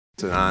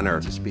It's an honor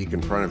to speak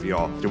in front of you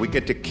all. Do we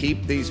get to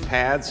keep these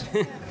pads?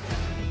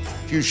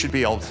 You should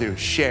be able to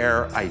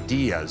share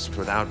ideas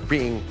without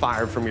being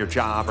fired from your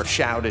job or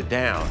shouted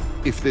down.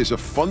 If there's a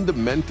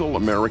fundamental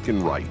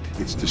American right,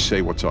 it's to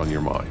say what's on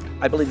your mind.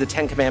 I believe the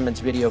Ten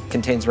Commandments video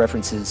contains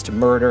references to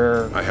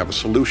murder. I have a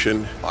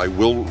solution. I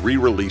will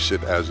re-release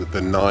it as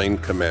the 9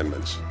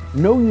 Commandments.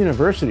 No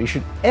university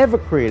should ever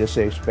create a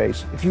safe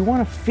space. If you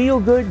want to feel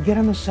good, get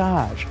a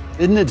massage.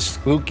 Isn't it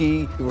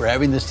spooky we're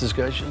having this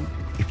discussion?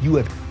 If you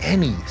have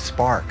any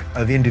spark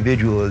of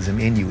individualism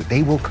in you,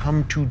 they will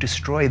come to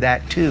destroy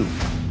that too.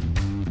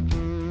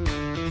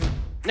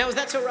 Now, is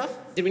that so rough?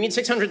 Did we need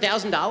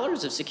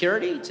 $600,000 of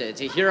security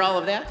to hear all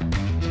of that?